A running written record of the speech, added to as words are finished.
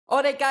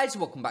Alright guys,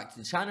 welcome back to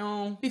the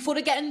channel. Before I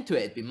get into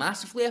it, it'd be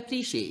massively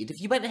appreciated if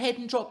you went ahead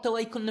and dropped a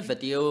like on the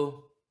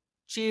video.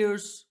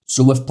 Cheers.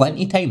 So with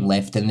plenty time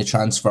left in the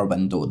transfer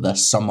window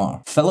this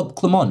summer, Philippe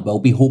Clement will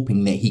be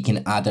hoping that he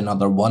can add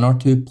another 1 or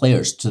 2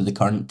 players to the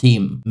current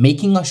team,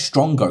 making us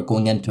stronger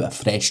going into a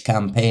fresh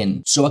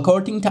campaign. So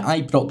according to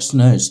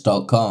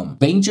ibroxnews.com,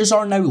 Rangers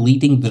are now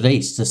leading the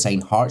race to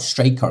sign Hearts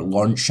striker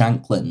Lawrence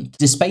Shankland,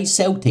 despite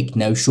Celtic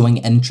now showing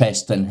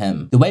interest in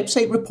him. The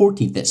website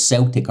reported that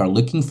Celtic are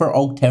looking for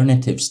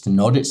alternatives to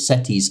Norwich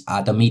City's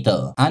Adam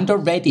Ida, and are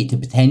ready to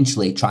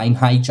potentially try and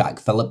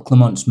hijack Philippe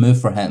Clement's move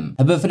for him.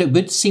 However, it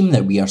would seem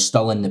that we are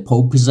still in the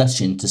pole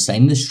position to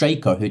sign the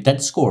striker who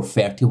did score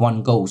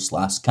 31 goals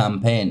last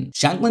campaign.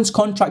 Shankland's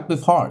contract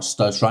with Hearts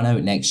does run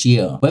out next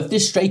year, with the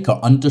striker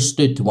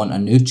understood to want a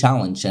new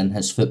challenge in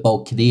his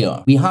football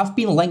career. We have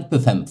been linked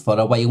with him for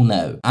a while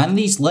now, and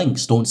these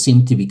links don't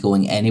seem to be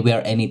going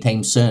anywhere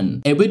anytime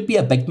soon. It would be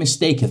a big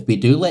mistake if we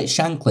do let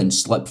Shankland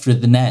slip through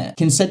the net,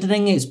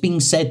 considering it's being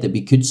said that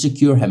we could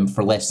secure him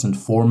for less than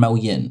 4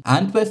 million,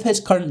 and with his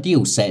current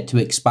deal set to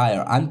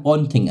expire and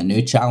wanting a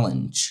new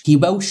challenge. He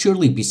will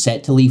surely be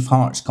set to leave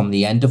Hearts come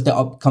the end of the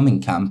upcoming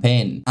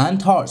campaign,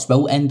 and Hearts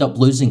will end up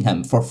losing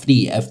him for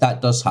free if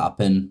that does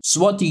happen.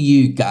 So what do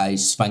you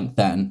guys think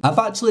then? I've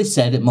actually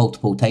said it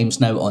multiple times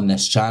now on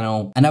this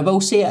channel, and I will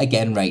say it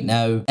again right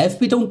now. If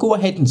we don't go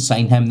ahead and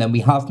sign him, then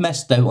we have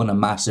missed out on a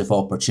massive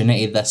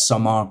opportunity this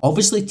summer.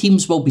 Obviously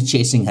teams will be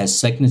chasing his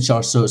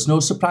signature, so it's no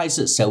surprise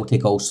that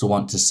Celtic also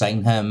want to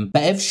sign him.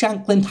 But if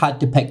Shankland had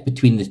to pick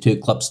between the 2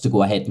 clubs to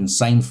go ahead and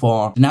sign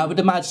for, then I would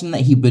imagine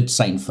that he would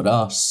sign for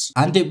us,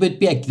 and it would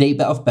be a great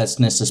bit of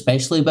business,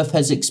 especially with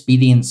his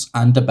experience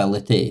and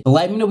ability. But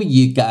let me know what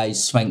you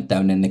guys think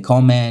down in the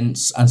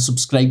comments, and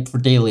subscribe for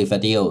daily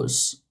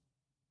videos.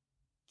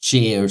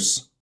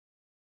 Cheers.